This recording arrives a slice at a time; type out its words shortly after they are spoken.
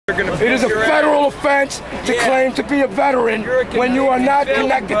It is a federal offense to claim to be a veteran when you are not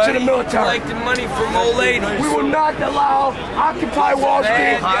connected to the military. Collecting money from old ladies. We will not allow Occupy Wall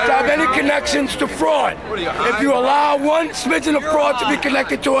Street to have any connections to fraud. If you allow one smidgen of fraud to be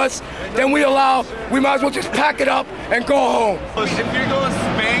connected to us, then we might as well just pack it up and go home. If you're going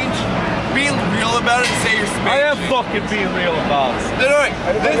Spain, be real about it and say you're Spain. I am fucking being real about it.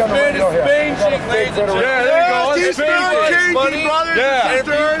 This man is Spain chick, ladies and gentlemen. Yeah, there you go. It's Spain Money, brothers and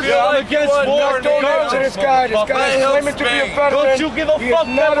sisters. Yeah, I'm against war. Don't answer this guy. This guy is claiming to be a veteran. Don't you give a fuck, He is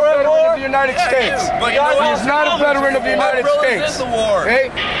not a veteran of the United States. But He is not a veteran of the United States.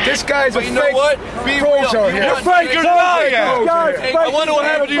 Hey, this guy's a fake bullshitter here. You're fake, you're lying. I wonder what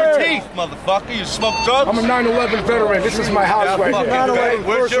happened to your teeth, motherfucker. You smoke drugs? I'm a 9/11 veteran. This is my house right here.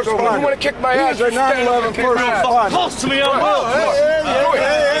 Where's your So if you want to kick my ass, He's a 9/11 first responder. Close to me, I will.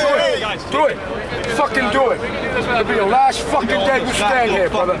 Do it. Fucking do it. It'll be the last fucking day you stand here,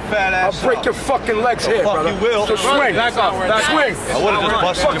 brother. I'll break your fucking legs here, brother. You will. So swing. Back off. Swing. I would have just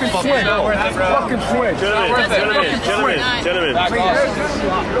busted your Fucking swing. Fucking swing. Gentlemen.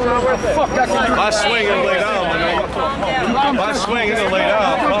 Fuck that can I swing and lay down. I swing and lay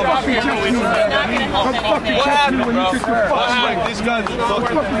down. What happened, bro? These guys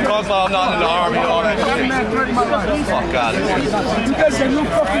fucking talk about I'm not in the army and all that shit. Fuck out of here. You guys can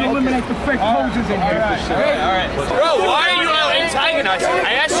fucking eliminate the fake poses in here. Bro, why are you antagonizing?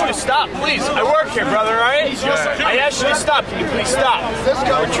 I asked you to stop, please. I work here, brother, alright? I asked you to stop. Can you please stop?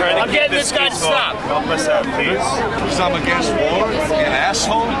 I'm getting this guy to stop. Help us out, please. Because I'm against war, you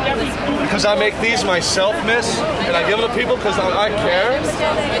asshole. Because I make these myself, miss, and I give them to people because I care.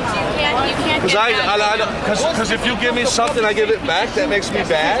 Because if you give me something, I give it back. That makes me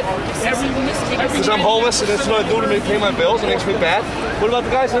bad. Because I'm homeless and that's what I do to pay my bills. It makes me bad. What about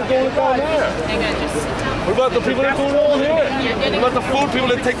the guys that are doing it down there? What about the people that are doing it over here? What about the food people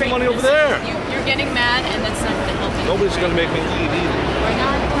that take the money over there? You're getting mad, and that's not going to help you. Nobody's going to make me leave either. We're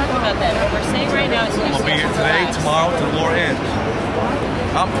not talking about that. What we're saying right now is you I'll be here today, tomorrow, till the war ends.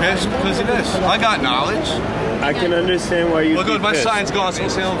 I'm pissed because of this. I got knowledge. I can understand why you. Well, good. My sign's gone, so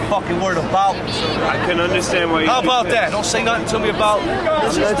don't say a fucking word about me. I can understand why you. How about that? Don't say nothing to me about. I'm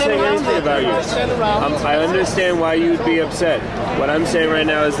not saying anything about you. I understand why you'd be upset. What I'm saying right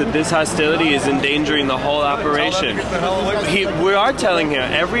now is that this hostility is endangering the whole operation. We are telling him.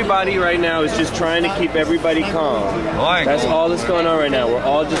 Everybody right now is just trying to keep everybody calm. That's all that's going on right now. We're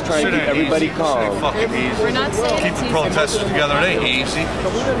all just trying to keep everybody calm. Fucking easy. We're not saying Keep the protesters together. It ain't easy.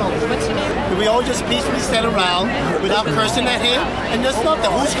 What's your name? We all just peacefully stand around without cursing at him, and there's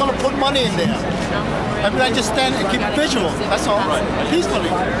nothing. Who's going to put money in there? Everybody just stand and keep it visual. That's all. Peacefully.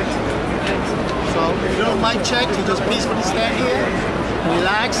 So if you don't mind check, you just peacefully stand here,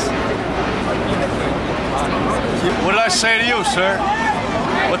 relax. What did I say to you, sir?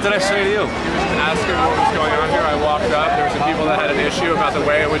 What did I say to you? Asking what was going on here, I walked up. There were some people that had an issue about the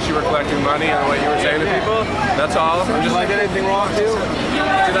way in which you were collecting money and what you were saying to people. That's all. I'm just like, did anything wrong to you?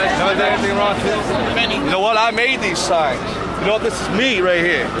 Did I say anything wrong to you? You know what? I made these signs. You know what? This is me right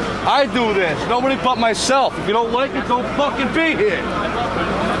here. I do this. Nobody but myself. If you don't like it, don't fucking be here.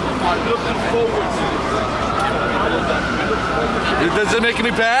 I'm looking forward to it. Does it make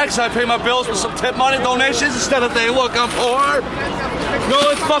me bad? Because I pay my bills with some tip money donations instead of saying, look, I'm poor? No,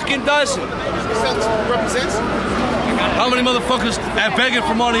 it fucking doesn't. How many motherfuckers are begging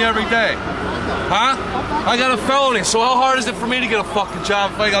for money every day? Huh? I got a felony, so how hard is it for me to get a fucking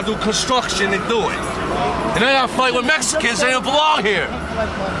job if I gotta do construction and do it? And then I gotta fight with Mexicans, they don't belong here.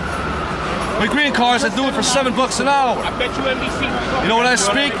 My green cards, I do it for $7 an hour. I bet you NBC. You know what I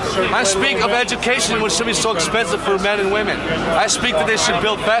speak? I speak of education, which should be so expensive for men and women. I speak that they should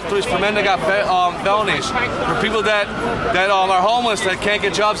build factories for men that got felonies, for people that are homeless, that can't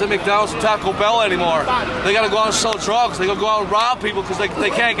get jobs at McDonald's and Taco Bell anymore. They got to go out and sell drugs. They got to go out and rob people because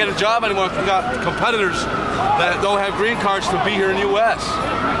they can't get a job anymore. We've got competitors that don't have green cards to be here in the U.S.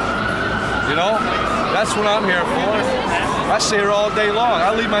 You know? That's what I'm here for. I stay here all day long.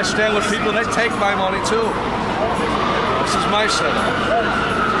 I leave my stand with people and they take my money too. This is my setup.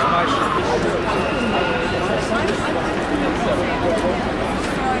 This is my shit.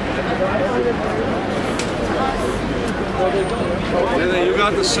 Anything you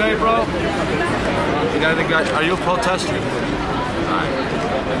got to say, bro? You got anything? Are you a protester?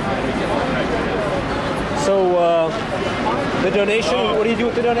 So, the donation, what do you do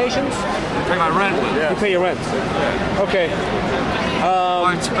with the donations? I pay my rent with it. You pay your rent? Yeah. Okay.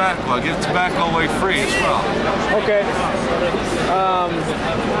 Buy tobacco. I give tobacco away free as well. Okay.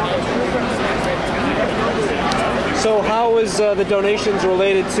 So how is the donations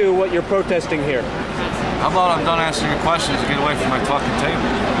related to what you're protesting here? How about I'm done answering your questions and get away from my fucking table?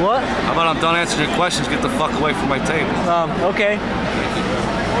 What? How about I'm done answering your questions, get the fuck away from my table? Okay.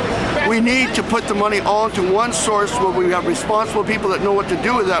 We need to put the money all into one source where we have responsible people that know what to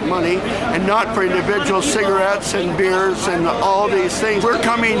do with that money, and not for individual cigarettes and beers and all these things. We're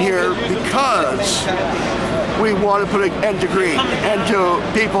coming here because we want to put an end to greed and to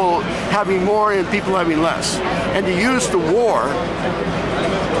people having more and people having less. And to use the war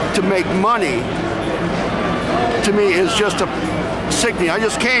to make money, to me, is just a sickening. I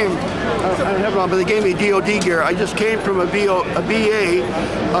just came, I don't have it on, but they gave me DOD gear. I just came from a BA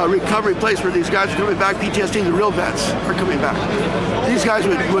recovery place where these guys are coming back, PTSD, the real vets are coming back. These guys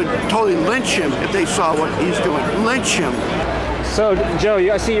would totally lynch him if they saw what he's doing. Lynch him. So, Joe,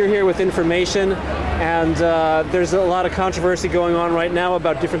 I see you're here with information, and there's a lot of controversy going on right now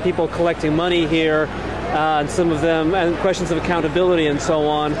about different people collecting money here, and some of them, and questions of accountability and so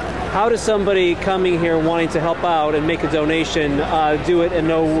on. How does somebody coming here wanting to help out and make a donation do it and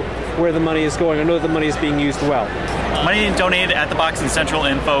know where the money is going, or know the money is being used well? Money donated at the box in Central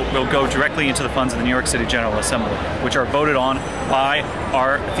Info will go directly into the funds of the New York City General Assembly, which are voted on by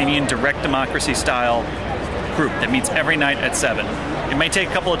our Athenian direct democracy style group that meets every night at 7. It may take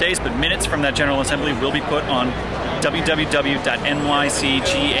a couple of days, but minutes from that General Assembly will be put on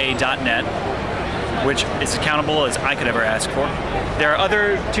www.nycga.net, which is accountable as I could ever ask for. There are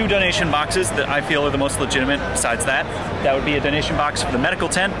other 2 donation boxes that I feel are the most legitimate besides that. That would be a donation box for the medical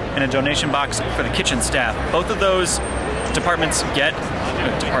tent and a donation box for the kitchen staff. Both of those both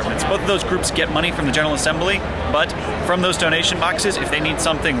of those groups get money from the General Assembly, but from those donation boxes, if they need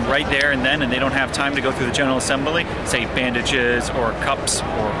something right there and then and they don't have time to go through the General Assembly, say bandages or cups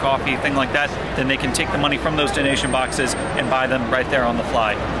or coffee, thing like that, then they can take the money from those donation boxes and buy them right there on the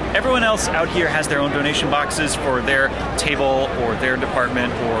fly. Everyone else out here has their own donation boxes for their table or their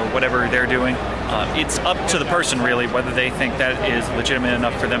department or whatever they're doing. It's up to the person really whether they think that is legitimate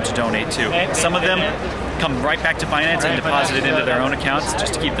enough for them to donate to. Some of them come right back to finance and deposit it into their own accounts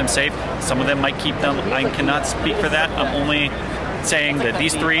just to keep them safe. Some of them might keep them. I cannot speak for that. I'm only saying that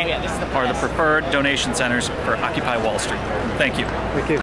these 3 are the preferred donation centers for Occupy Wall Street. Thank you. Thank you.